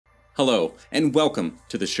Hello, and welcome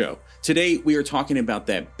to the show. Today we are talking about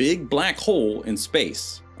that big black hole in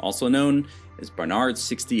space, also known as Barnard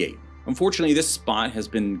 68. Unfortunately, this spot has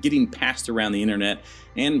been getting passed around the internet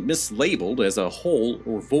and mislabeled as a hole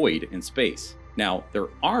or void in space. Now, there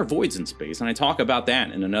are voids in space, and I talk about that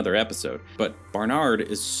in another episode, but Barnard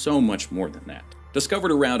is so much more than that.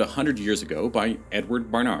 Discovered around 100 years ago by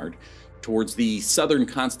Edward Barnard towards the southern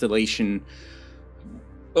constellation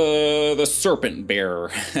the Serpent Bearer.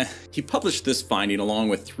 He published this finding along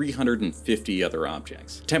with 350 other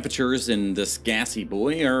objects. Temperatures in this gassy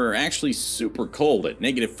boy are actually super cold at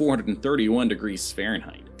negative 431 degrees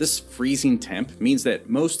Fahrenheit. This freezing temp means that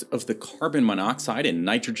most of the carbon monoxide and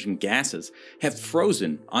nitrogen gases have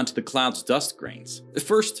frozen onto the cloud's dust grains.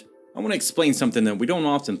 First, I want to explain something that we don't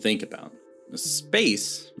often think about.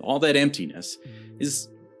 Space, all that emptiness, is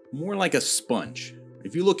more like a sponge.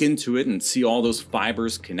 If you look into it and see all those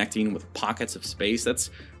fibers connecting with pockets of space, that's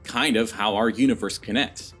kind of how our universe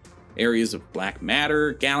connects. Areas of black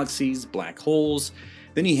matter, galaxies, black holes.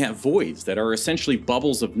 Then you have voids that are essentially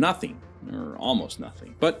bubbles of nothing, or almost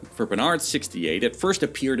nothing. But for Barnard 68, it first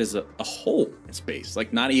appeared as a hole in space,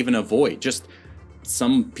 like not even a void, just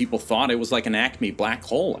some people thought it was like an Acme black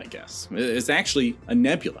hole, I guess. It's actually a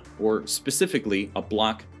nebula, or specifically a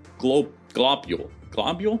Bok Globule.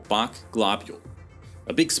 Bok Globule.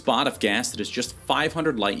 A big spot of gas that is just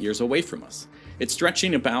 500 light years away from us. It's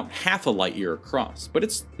stretching about half a light year across, but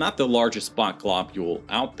it's not the largest Bok Globule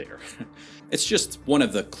out there. It's just one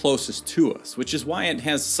of the closest to us, which is why it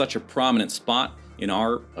has such a prominent spot in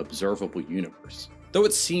our observable universe. Though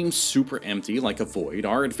it seems super empty like a void,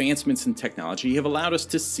 our advancements in technology have allowed us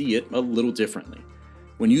to see it a little differently.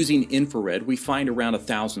 When using infrared, we find around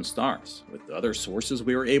 1,000 stars. With other sources,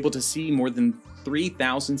 we were able to see more than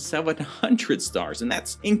 3,700 stars, and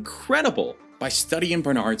that's incredible! By studying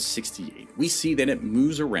Barnard 68, we see that it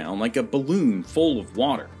moves around like a balloon full of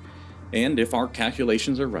water. And if our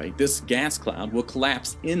calculations are right, this gas cloud will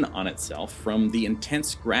collapse in on itself from the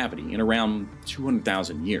intense gravity in around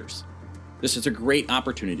 200,000 years. This is a great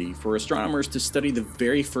opportunity for astronomers to study the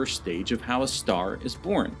very first stage of how a star is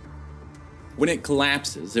born. When it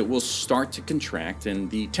collapses, it will start to contract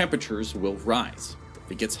and the temperatures will rise.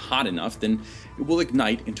 If it gets hot enough, then it will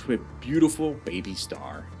ignite into a beautiful baby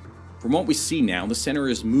star. From what we see now, the center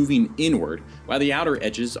is moving inward while the outer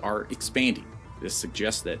edges are expanding. This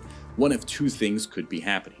suggests that one of two things could be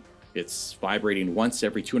happening. It's vibrating once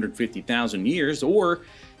every 250,000 years, or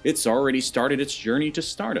it's already started its journey to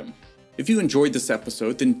stardom. If you enjoyed this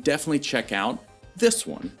episode, then definitely check out this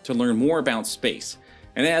one to learn more about space.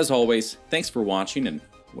 And as always, thanks for watching, and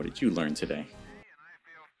what did you learn today?